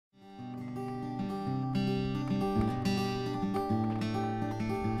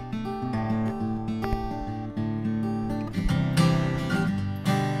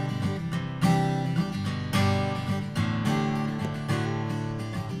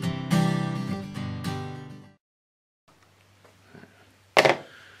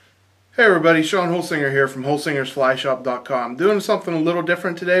Hey everybody, Sean Holsinger here from holsingersflyshop.com. Doing something a little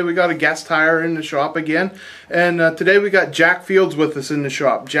different today. We got a guest hire in the shop again, and today we got Jack Fields with us in the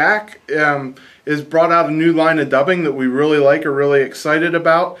shop. Jack has brought out a new line of dubbing that we really like, are really excited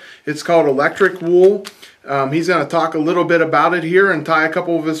about. It's called Electric Wool. He's going to talk a little bit about it here and tie a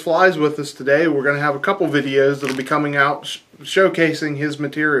couple of his flies with us today. We're going to have a couple videos that will be coming out showcasing his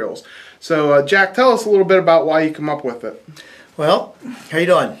materials. So Jack, tell us a little bit about why you come up with it. Well, how you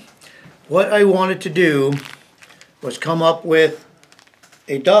doing? What I wanted to do was come up with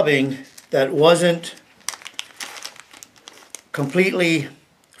a dubbing that wasn't completely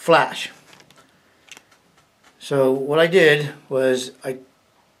flash. So what I did was I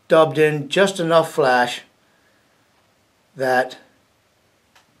dubbed in just enough flash that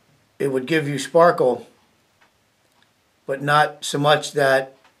it would give you sparkle, but not so much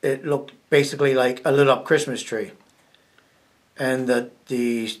that it looked basically like a lit up Christmas tree. And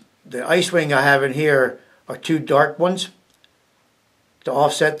the ice wing I have in here are two dark ones to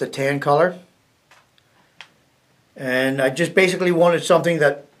offset the tan color. And I just basically wanted something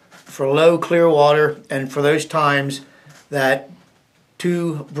that for low clear water and for those times that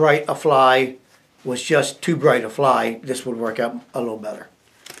too bright a fly was just too bright a fly, this would work out a little better.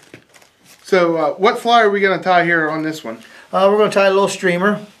 So what fly are we going to tie here on this one? We're going to tie a little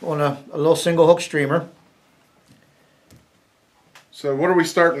streamer on a little single hook streamer. So what are we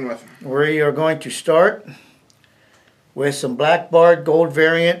starting with? We are going to start with some black barred gold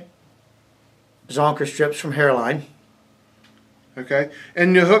variant zonker strips from Hairline. Okay,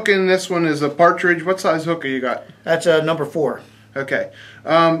 and the hook in this one is a partridge. What size hook you got? That's a number 4. Okay,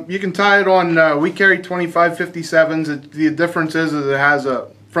 you can tie it on, we carry 2557s. The difference is it has a,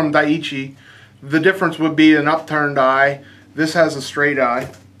 from Daiichi, the difference would be an upturned eye. This has a straight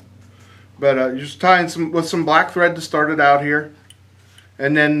eye. But you're just tying with some black thread to start it out here.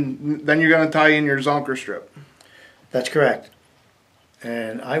 And then you're going to tie in your zonker strip. That's correct.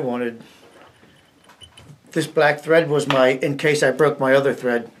 And I wanted, this black thread was my, in case I broke my other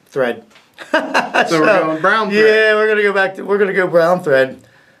thread. So we're going brown thread. Yeah, we're gonna go brown thread.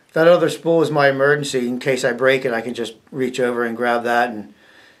 That other spool is my emergency. In case I break it, I can just reach over and grab that, and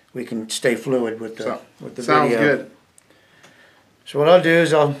we can stay fluid with the video. Sounds good. So what I'll do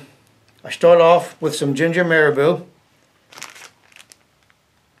is I start off with some ginger marabou.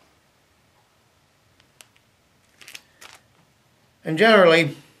 And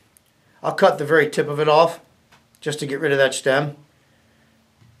generally, I'll cut the very tip of it off just to get rid of that stem.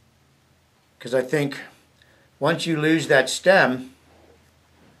 Because I think once you lose that stem,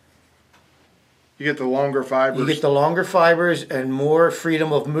 you get the longer fibers. You get the longer fibers and more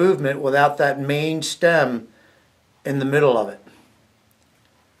freedom of movement without that main stem in the middle of it.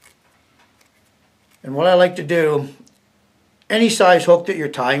 And what I like to do, any size hook that you're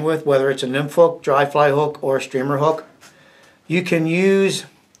tying with, whether it's a nymph hook, dry fly hook, or a streamer hook, you can use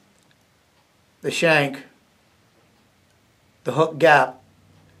the shank, the hook gap,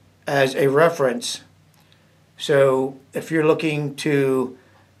 as a reference. So if you're looking to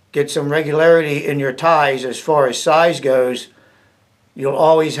get some regularity in your ties as far as size goes, you'll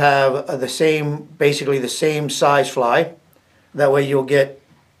always have the same, basically the same size fly. That way you'll get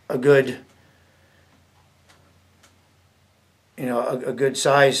a good, a good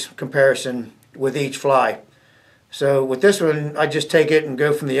size comparison with each fly. So with this one, I just take it and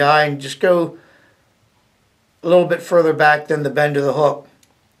go from the eye and just go a little bit further back than the bend of the hook.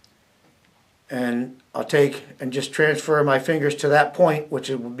 And I'll take and just transfer my fingers to that point, which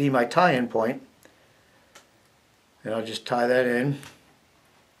will be my tie-in point. And I'll just tie that in.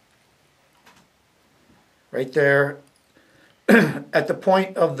 Right there at the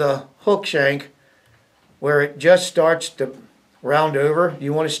point of the hook shank where it just starts to round over.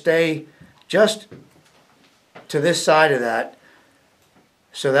 You want to stay just to this side of that,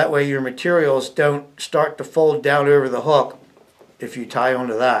 so that way your materials don't start to fold down over the hook if you tie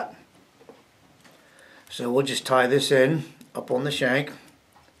onto that. So we'll just tie this in up on the shank.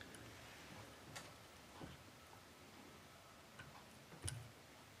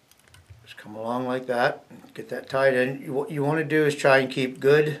 Just come along like that, get that tied in. What you want to do is try and keep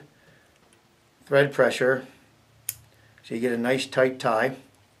good thread pressure so you get a nice tight tie.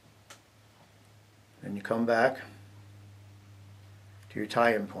 Then you come back to your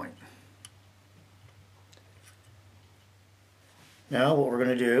tie-in point. Now what we're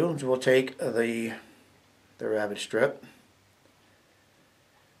going to do is we'll take the rabbit strip,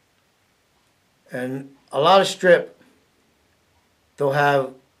 and a lot of strip, they'll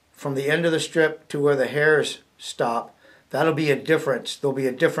have from the end of the strip to where the hairs stop, that'll be a difference. There'll be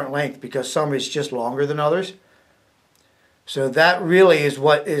a different length because some is just longer than others. So that really is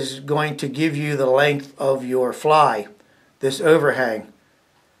what is going to give you the length of your fly, this overhang.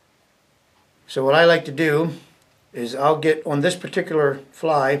 So what I like to do is I'll get on this particular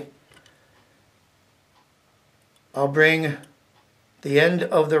fly, I'll bring the end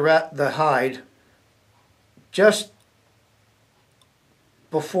of the hide just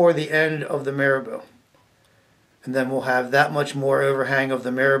before the end of the marabou. And then we'll have that much more overhang of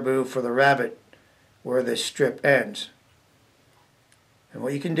the marabou for the rabbit where this strip ends. And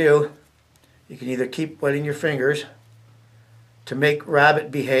what you can do, you can either keep wetting your fingers. To make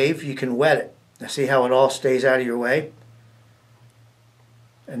rabbit behave, you can wet it. Now see how it all stays out of your way?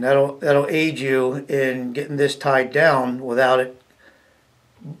 And that'll aid you in getting this tied down without it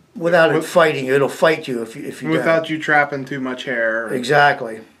fighting you. It'll fight you if you without you trapping too much hair.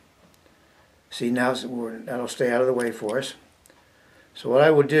 Exactly. See, now that'll stay out of the way for us. So what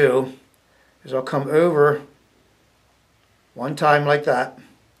I will do is I'll come over one time like that.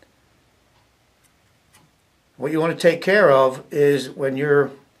 What you want to take care of is when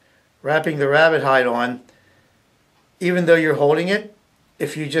you're wrapping the rabbit hide on, even though you're holding it,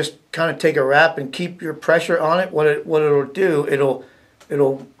 if you just kind of take a wrap and keep your pressure on it, what it'll do,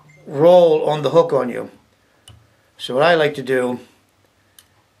 it'll roll on the hook on you. So what I like to do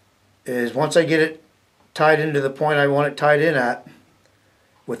is once I get it tied into the point I want it tied in at,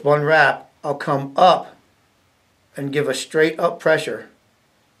 with one wrap, I'll come up and give a straight up pressure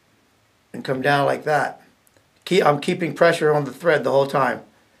and come down like that. I'm keeping pressure on the thread the whole time.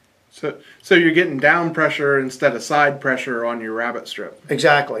 So you're getting down pressure instead of side pressure on your rabbit strip.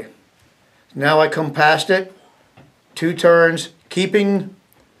 Exactly. Now I come past it, 2 turns, keeping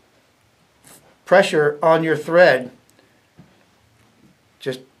pressure on your thread.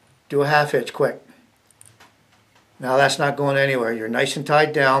 Just do a half hitch quick. Now that's not going anywhere. You're nice and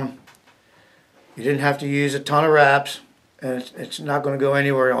tied down. You didn't have to use a ton of wraps, and it's not going to go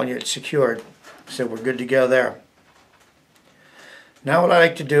anywhere on you. It's secured. So we're good to go there. Now what I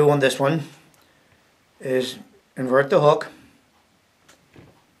like to do on this one is invert the hook.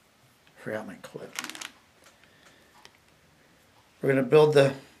 Forgot my clip. We're going to build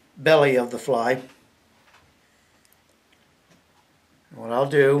the belly of the fly. And what I'll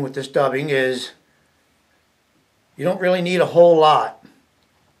do with this dubbing is you don't really need a whole lot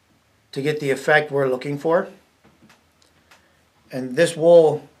to get the effect we're looking for. And this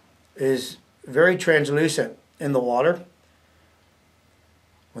wool is very translucent in the water.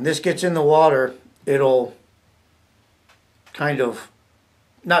 When this gets in the water, it'll kind of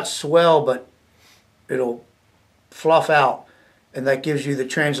not swell, but it'll fluff out, and that gives you the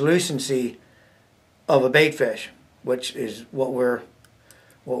translucency of a bait fish, which is what we're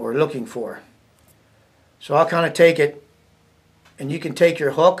looking for. So I'll kind of take it, and you can take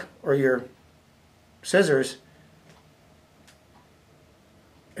your hook or your scissors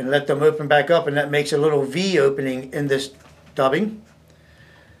and let them open back up, and that makes a little V opening in this dubbing.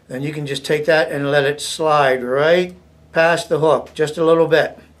 Then you can just take that and let it slide right past the hook just a little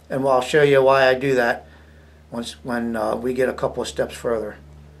bit, and I'll show you why I do that when we get a couple of steps further.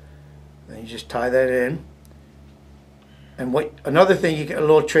 Then you just tie that in. And another thing, a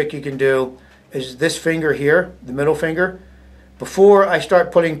little trick you can do is this finger here, the middle finger. Before I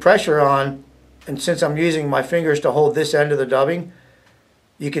start putting pressure on, and since I'm using my fingers to hold this end of the dubbing,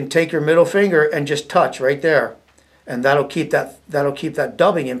 you can take your middle finger and just touch right there, and that'll keep that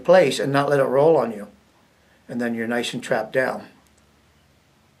dubbing in place and not let it roll on you. And then you're nice and trapped down.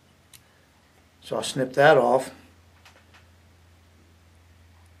 So I'll snip that off.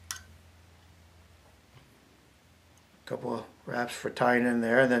 Couple of wraps for tying in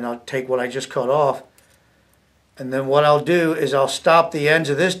there, and then I'll take what I just cut off, and then what I'll do is I'll stop the ends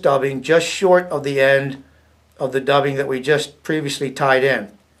of this dubbing just short of the end of the dubbing that we just previously tied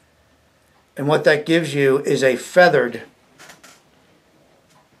in. And what that gives you is a feathered,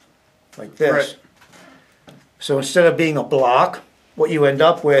 like this. Right. So instead of being a block, what you end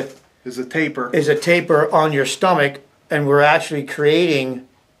up with is a taper. Is a taper on your stomach, and we're actually creating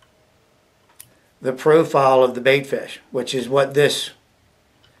the profile of the bait fish, which is what this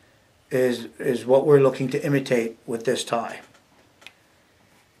is what we're looking to imitate with this tie.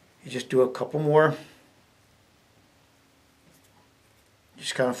 You just do a couple more.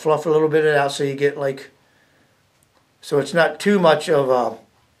 Just kind of fluff a little bit of it out so you get so it's not too much of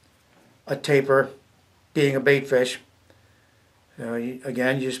a taper being a bait fish.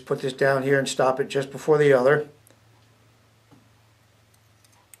 Again, you just put this down here and stop it just before the other.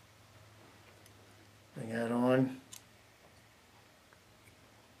 Bring that on.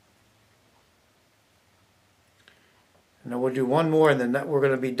 And then we'll do one more, and then we're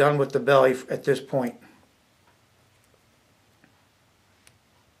going to be done with the belly at this point.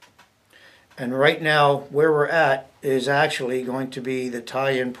 And right now, where we're at is actually going to be the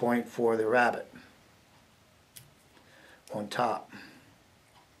tie-in point for the rabbit on top.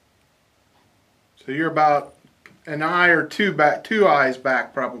 So you're about an eye or two back, 2 eyes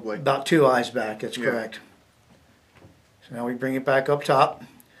back probably. About 2 eyes back, that's correct. So now we bring it back up top.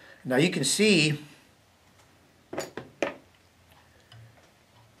 Now you can see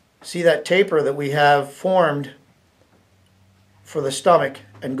that taper that we have formed for the stomach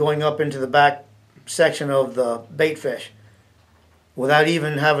and going up into the back section of the bait fish. Without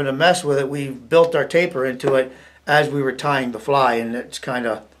even having to mess with it, we built our taper into it as we were tying the fly, and it's kind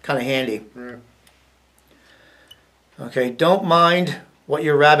of handy. Right. Okay, don't mind what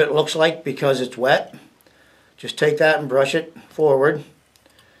your rabbit looks like because it's wet. Just take that and brush it forward.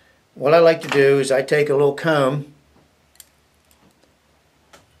 What I like to do is I take a little comb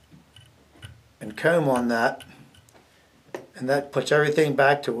and comb on that, and that puts everything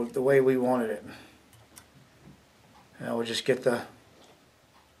back to the way we wanted it. Now we'll just get the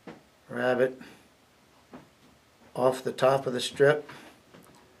rabbit off the top of the strip.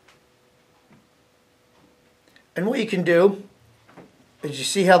 And what you can do is, you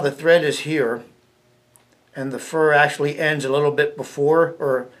see how the thread is here and the fur actually ends a little bit before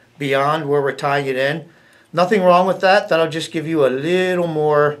or beyond where we're tying it in. Nothing wrong with that. That'll just give you a little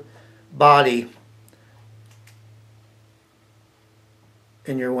more body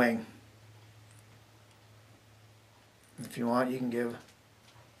in your wing. If you want, you can give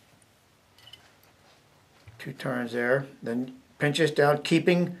 2 turns there. Then pinch this down,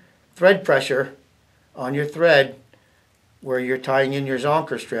 keeping thread pressure on your thread where you're tying in your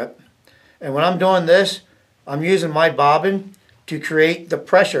zonker strip. And when I'm doing this, I'm using my bobbin to create the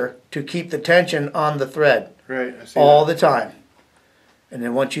pressure to keep the tension on the thread. Right, I see all that. the time. And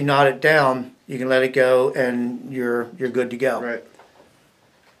then once you knot it down, you can let it go and you're good to go. Right.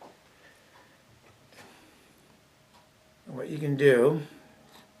 What you can do,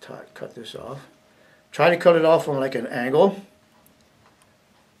 cut this off. Try to cut it off on like an angle.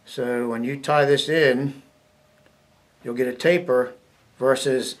 So when you tie this in, you'll get a taper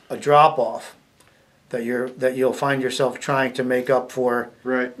versus a drop off that you'll find yourself trying to make up for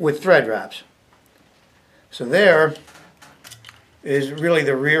with thread wraps. So there is really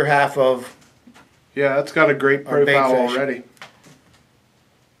the rear half of that's got a great profile already.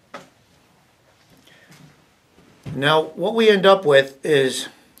 Now what we end up with is,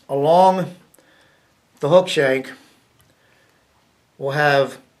 along the hook shank, we'll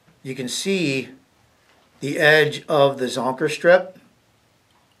have, you can see the edge of the zonker strip.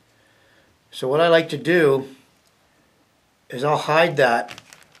 So what I like to do is I'll hide that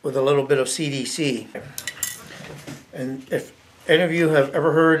with a little bit of CDC. And if any of you have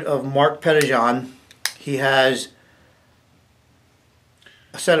ever heard of Mark Pettijohn, he has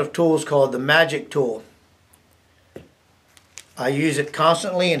a set of tools called the Magic Tool. I use it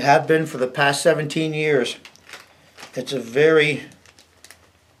constantly and have been for the past 17 years. It's a very,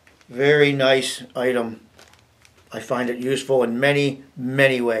 very nice item. I find it useful in many,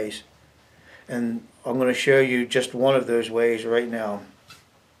 many ways. And I'm going to show you just one of those ways right now.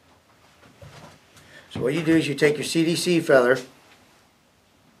 So what you do is you take your CDC feather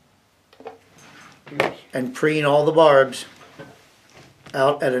and preen all the barbs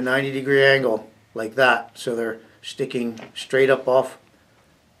out at a 90-degree angle like that, so they're sticking straight up off.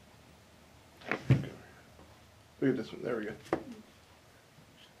 Look at this one. There we go.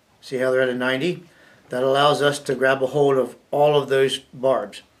 See how they're at a 90? That allows us to grab a hold of all of those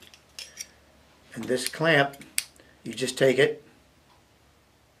barbs. And this clamp, you just take it,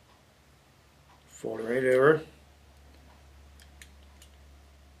 fold it right over,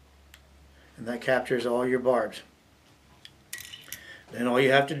 and that captures all your barbs. Then all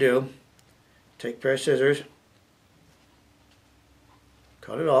you have to do, take a pair of scissors,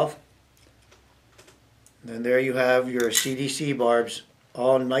 cut it off, and then there you have your CDC barbs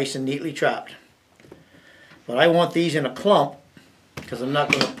all nice and neatly trapped. But I want these in a clump because I'm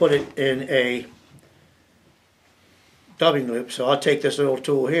not going to put it in a dubbing loop. So I'll take this little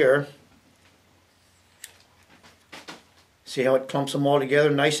tool here. See how it clumps them all together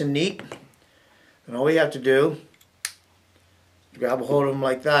nice and neat? And all we have to do is grab a hold of them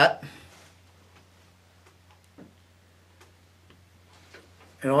like that.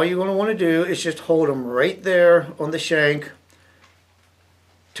 And all you're going to want to do is just hold them right there on the shank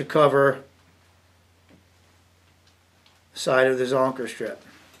to cover the side of the zonker strip.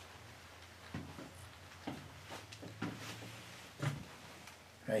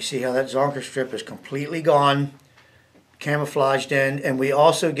 Now you see how that zonker strip is completely gone, camouflaged in, and we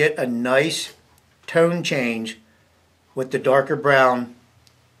also get a nice tone change with the darker brown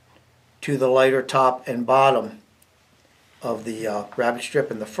to the lighter top and bottom of the rabbit strip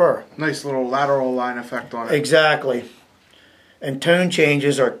and the fur. Nice little lateral line effect on it. Exactly. And tone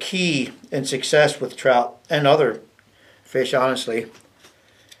changes are key in success with trout and other fish, honestly.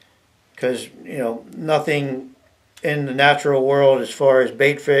 Because, you know, nothing in the natural world as far as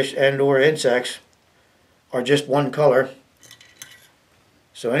bait fish and or insects are just one color.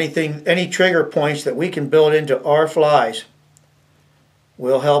 So any trigger points that we can build into our flies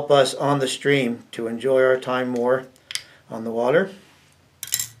will help us on the stream to enjoy our time more on the water.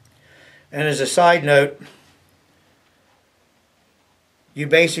 And as a side note, you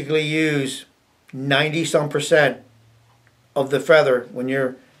basically use 90% of the feather when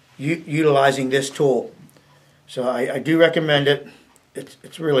you're utilizing this tool. So I do recommend it.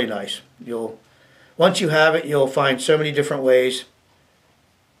 It's really nice. Once you have it, you'll find so many different ways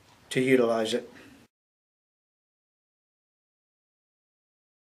to utilize it.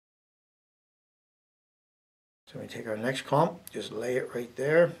 So we take our next clump, just lay it right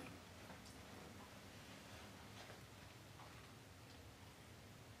there.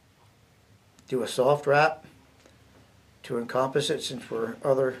 Do a soft wrap to encompass it, since our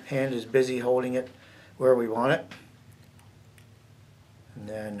other hand is busy holding it where we want it. And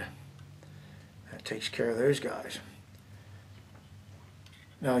then that takes care of those guys.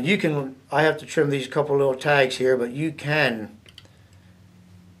 Now I have to trim these couple little tags here, but you can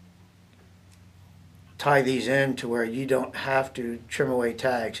tie these in to where you don't have to trim away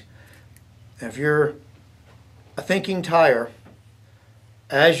tags. And if you're a thinking tyer,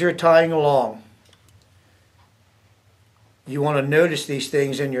 as you're tying along, you want to notice these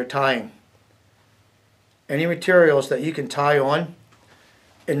things in your tying. Any materials that you can tie on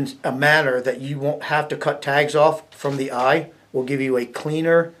in a manner that you won't have to cut tags off from the eye will give you a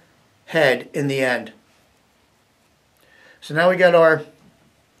cleaner head in the end. So now we got our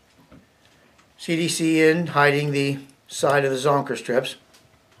CDC in, hiding the side of the zonker strips.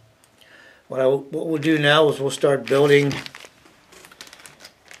 What we'll do now is we'll start building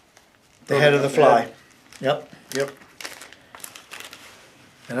the head of the fly. Yep. Yep.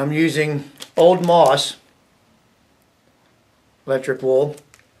 And I'm using Old Moss electric wool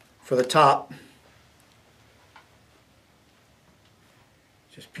for the top.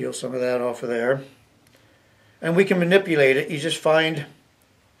 Just peel some of that off of there. And we can manipulate it. You just find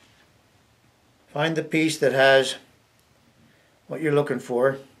the piece that has what you're looking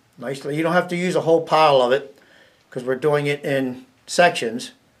for nicely. You don't have to use a whole pile of it because we're doing it in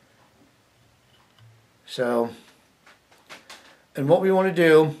sections. So, and what we want to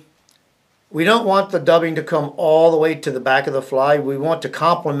do, we don't want the dubbing to come all the way to the back of the fly. We want to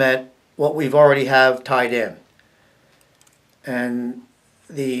complement what we've already have tied in. And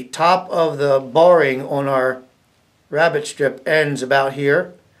the top of the barring on our rabbit strip ends about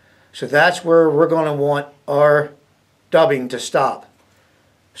here. So that's where we're going to want our dubbing to stop,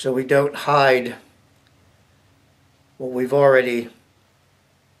 so we don't hide what we've already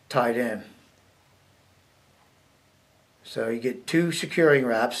tied in. So you get 2 securing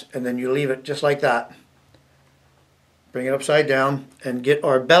wraps, and then you leave it just like that. Bring it upside down and get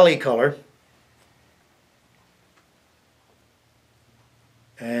our belly color.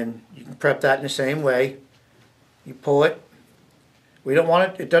 And you can prep that in the same way. You pull it. We don't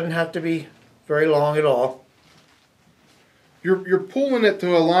want it doesn't have to be very long at all. You're pulling it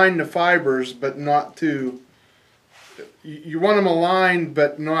to align the fibers, but not to. You want them aligned,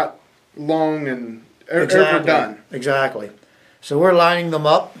 but not long and ever done. Exactly. So we're lining them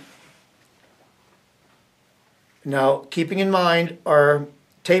up. Now, keeping in mind our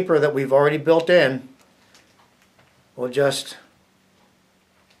taper that we've already built in, we'll just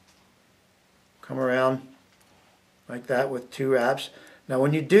come around like that with 2 wraps. Now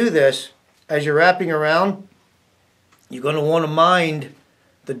when you do this, as you're wrapping around, you're going to want to mind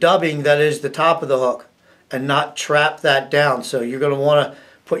the dubbing that is the top of the hook and not trap that down. So you're going to want to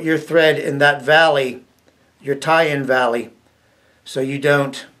put your thread in that valley, your tie-in valley, so you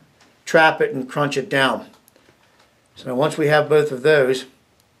don't trap it and crunch it down. So now once we have both of those,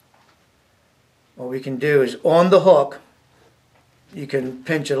 what we can do is on the hook, you can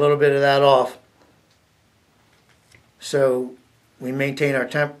pinch a little bit of that off, so we maintain our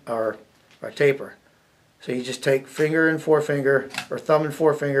taper. So you just take finger and forefinger, or thumb and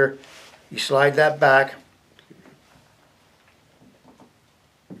forefinger, you slide that back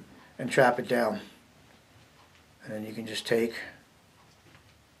and trap it down. And then you can just take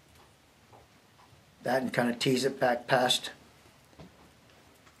that and kind of tease it back past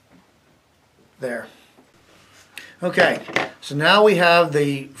there. Okay, so now we have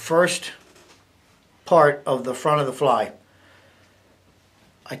the first part of the front of the fly.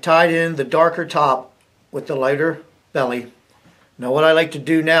 I tied in the darker top with the lighter belly. Now what I like to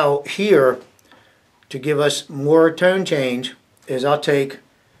do now here to give us more tone change is I'll take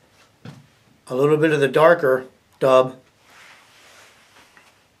a little bit of the darker dub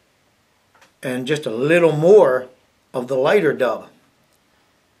and just a little more of the lighter dub.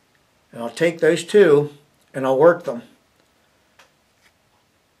 And I'll take those two and I'll work them.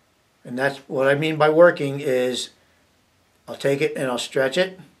 And that's what I mean by working is I'll take it and I'll stretch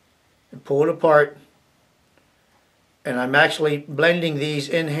it and pull it apart. And I'm actually blending these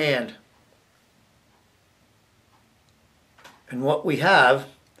in hand. And what we have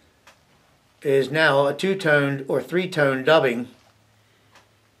is now a two-toned or three-tone dubbing.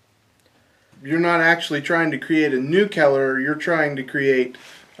 You're not actually trying to create a new color, you're trying to create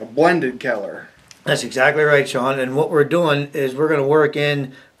a blended color. That's exactly right, Sean. And what we're doing is we're going to work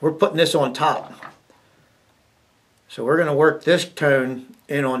in, we're putting this on top. So we're going to work this tone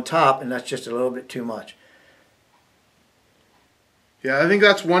in on top, and that's just a little bit too much. Yeah, I think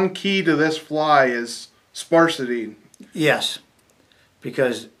that's one key to this fly is sparsity. Yes,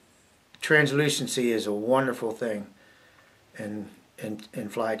 because translucency is a wonderful thing in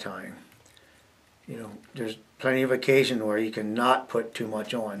fly tying. You know, there's plenty of occasion where you can not put too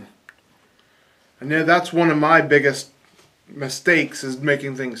much on. And yeah, that's one of my biggest mistakes is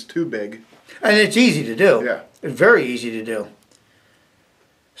making things too big. And it's easy to do. Yeah. It's very easy to do.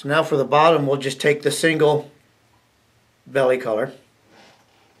 So now for the bottom, we'll just take the single belly color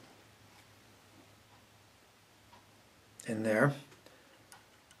in there.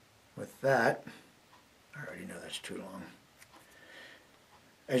 With that, I already know that's too long.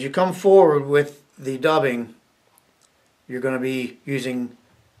 As you come forward with the dubbing, you're going to be using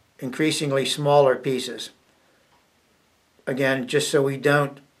increasingly smaller pieces. Again, just so we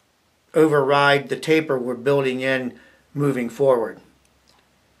don't override the taper we're building in moving forward.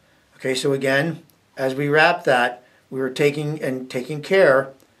 Okay, so again, as we wrap that, we were taking care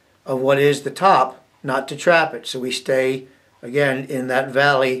of what is the top, not to trap it. So we stay, again, in that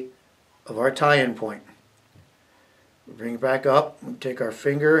valley of our tie-in point. We bring it back up, we take our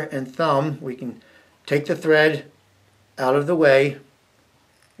finger and thumb, we can take the thread out of the way,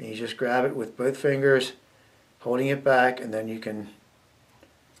 and you just grab it with both fingers, holding it back, and then you can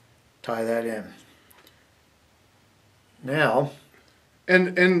tie that in. Now,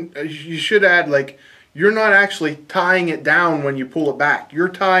 and you should add, like, you're not actually tying it down when you pull it back. You're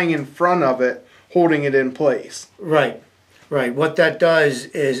tying in front of it, holding it in place. Right, right. What that does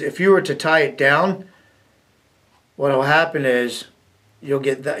is if you were to tie it down, what will happen is you'll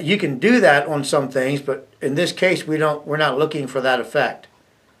get that. You can do that on some things, but in this case we're not looking for that effect.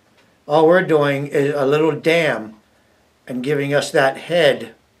 All we're doing is a little dam and giving us that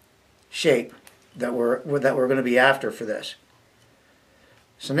head shape that we're going to be after for this.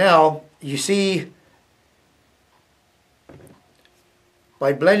 So now you see,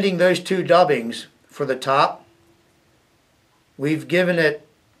 by blending those two dubbings for the top, we've given it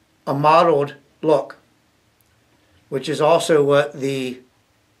a mottled look, which is also what the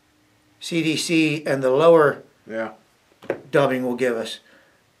CDC and the lower dubbing will give us.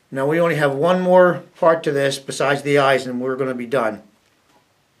 Now we only have one more part to this besides the eyes, and we're going to be done.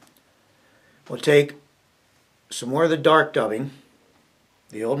 We'll take some more of the dark dubbing,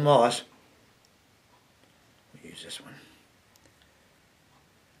 the old moss. We'll use this one.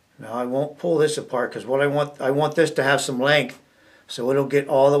 Now I won't pull this apart because what I want this to have some length, so it'll get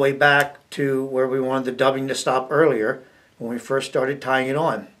all the way back to where we wanted the dubbing to stop earlier when we first started tying it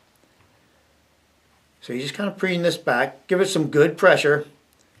on. So you just kind of preen this back, give it some good pressure,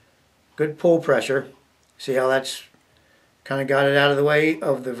 good pull pressure. See how that's kind of got it out of the way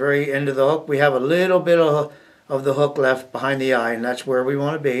of the very end of the hook. We have a little bit of the hook left behind the eye, and that's where we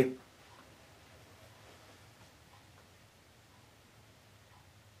want to be.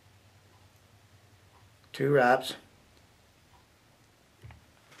 Two wraps.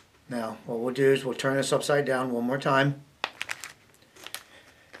 Now what we'll do is we'll turn this upside down one more time.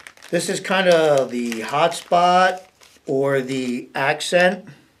 This is kind of the hot spot or the accent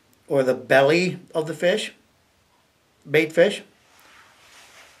or the belly of the fish, bait fish.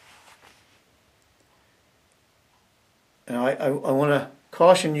 And I want to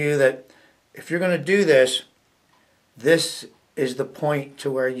caution you that if you're going to do this, this is the point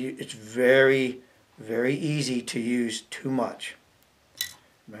to where it's very, very easy to use too much.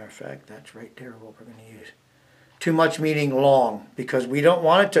 Matter of fact, that's right there what we're going to use. Too much meaning long, because we don't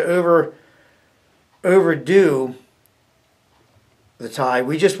want it to overdo the tie.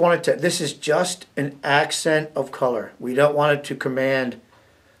 We just want it to, this is just an accent of color. We don't want it to command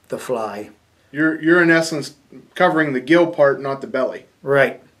the fly. You're in essence covering the gill part, not the belly.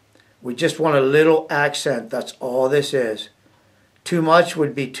 Right. We just want a little accent. That's all this is. Too much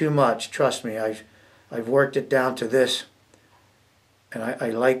would be too much. Trust me, I've worked it down to this, and I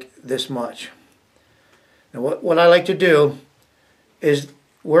like this much. Now what I like to do is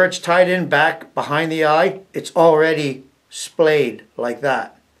where it's tied in back behind the eye, it's already splayed like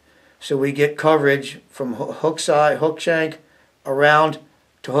that. So we get coverage from hook side, hook shank, around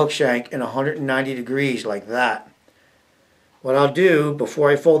to hook shank in 190 degrees like that. What I'll do before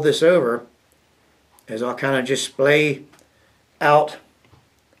I fold this over is I'll kind of just splay out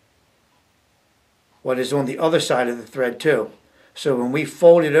what is on the other side of the thread too. So when we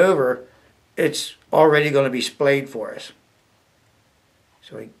fold it over, it's already going to be splayed for us.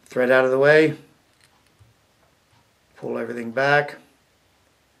 So we thread out of the way, pull everything back.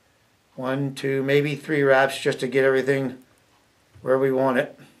 1, 2, maybe 3 wraps just to get everything where we want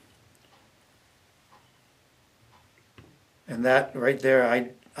it. And that right there,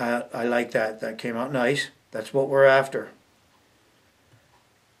 I like that. That came out nice. That's what we're after.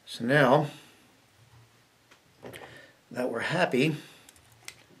 So now that we're happy,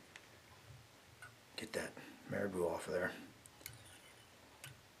 get that marabou off of there.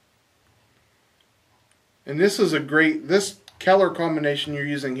 And this is a great, this color combination you're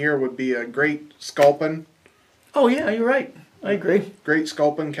using here would be a great sculpin. Oh yeah, you're right. I agree. Great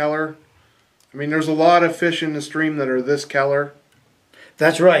sculpin color. I mean, there's a lot of fish in the stream that are this color.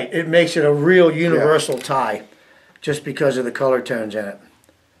 That's right. It makes it a real universal tie, just because of the color tones in it.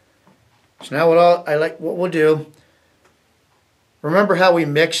 So now what we'll do. Remember how we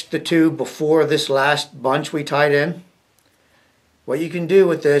mixed the two before this last bunch we tied in? What you can do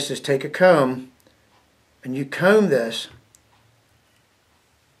with this is take a comb, and you comb this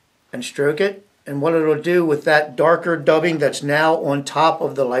and stroke it, and what it'll do with that darker dubbing that's now on top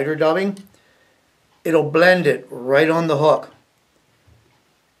of the lighter dubbing, it'll blend it right on the hook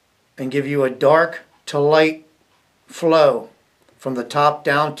and give you a dark to light flow from the top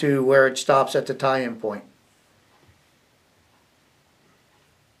down to where it stops at the tie-in point.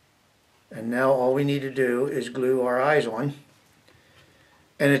 And now all we need to do is glue our eyes on.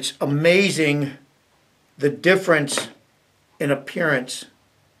 And it's amazing the difference in appearance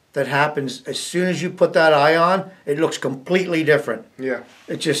that happens as soon as you put that eye on. It looks completely different. Yeah.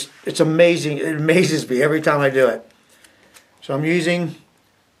 It's amazing. It amazes me every time I do it. So I'm using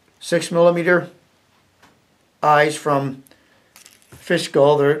 6mm eyes from Fish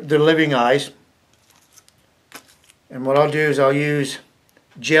Skull. They're living eyes. And what I'll do is I'll use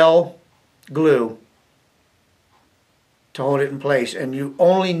gel glue to hold it in place. And you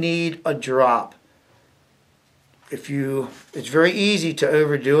only need a drop. It's very easy to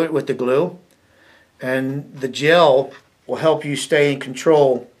overdo it with the glue, and the gel will help you stay in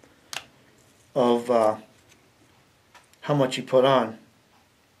control of how much you put on.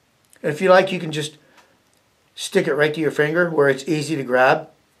 And if you like, you can just stick it right to your finger where it's easy to grab.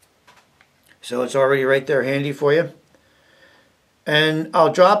 So it's already right there handy for you. And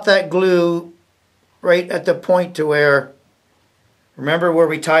I'll drop that glue right at the point to where, remember where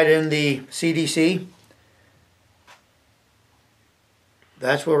we tied in the CDC?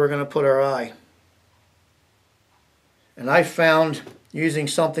 That's where we're going to put our eye. And I found using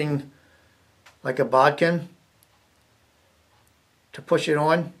something like a bodkin to push it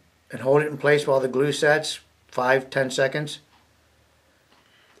on and hold it in place while the glue sets, 5-10 seconds.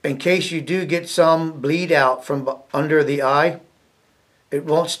 In case you do get some bleed out from under the eye, it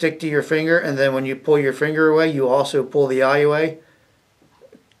won't stick to your finger, and then when you pull your finger away, you also pull the eye away.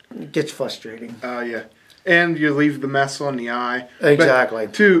 It gets frustrating. Yeah. And you leave the mess on the eye. Exactly.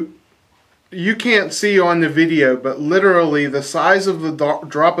 You can't see on the video, but literally the size of the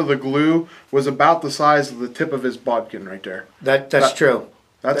drop of the glue was about the size of the tip of his bodkin right there. That's true.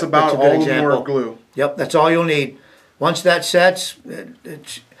 That's about all more glue. Yep, that's all you'll need. Once that sets, then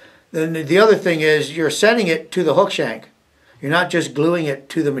the other thing is you're setting it to the hook shank. You're not just gluing it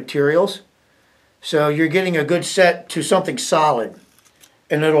to the materials. So you're getting a good set to something solid,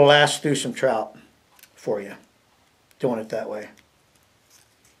 and it'll last through some trout for you, doing it that way.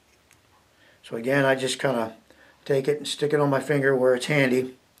 So again, I just kind of take it and stick it on my finger where it's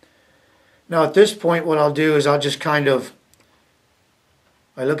handy. Now at this point, what I'll do is I'll just kind of,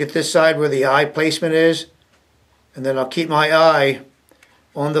 I look at this side where the eye placement is, and then I'll keep my eye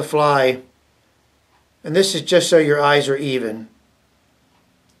on the fly. And this is just so your eyes are even.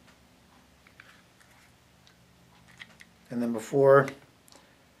 And then before,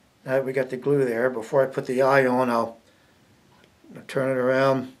 now that we got the glue there, before I put the eye on, I'll turn it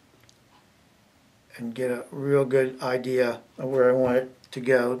around and get a real good idea of where I want it to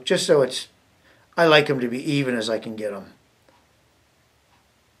go. Just so I like them to be even as I can get them.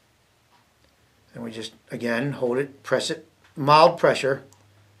 And we just, again, hold it, press it, mild pressure,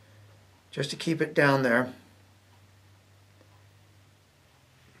 just to keep it down there.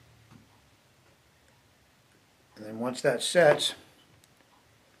 And then once that sets,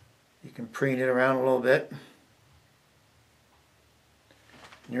 you can preen it around a little bit.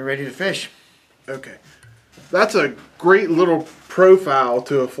 And you're ready to fish. Okay. That's a great little profile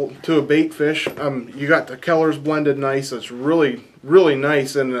to a bait fish. You got the colors blended nice. It's really, really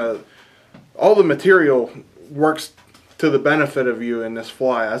nice, and all the material works to the benefit of you in this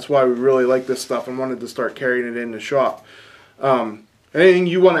fly. That's why we really like this stuff and wanted to start carrying it in the shop. Anything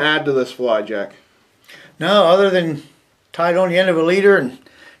you want to add to this fly, Jack? No, other than tie it on the end of a leader and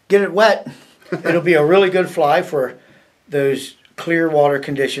get it wet. It'll be a really good fly for those clear water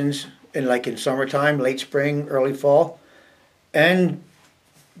conditions, like in summertime, late spring, early fall. And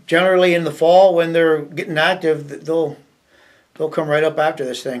generally in the fall when they're getting active, they'll come right up after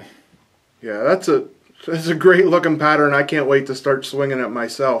this thing. Yeah, that's a great looking pattern. I can't wait to start swinging it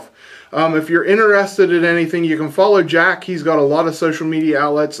myself. If you're interested in anything, you can follow Jack. He's got a lot of social media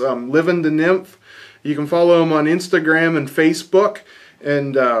outlets. Living the Nymph. You can follow him on Instagram and Facebook.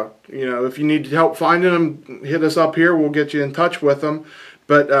 And you know, if you need help finding him, hit us up here. We'll get you in touch with him.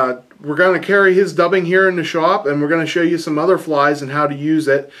 But we're going to carry his dubbing here in the shop, and we're going to show you some other flies and how to use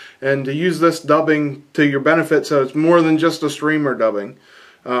it, and to use this dubbing to your benefit, so it's more than just a streamer dubbing.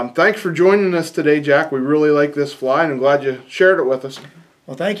 Thanks for joining us today, Jack. We really like this fly, and I'm glad you shared it with us.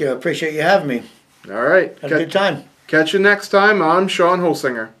 Well, thank you. I appreciate you having me. All right. Had a good time. Catch you next time. I'm Sean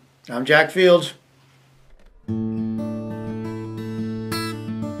Holsinger. I'm Jack Fields.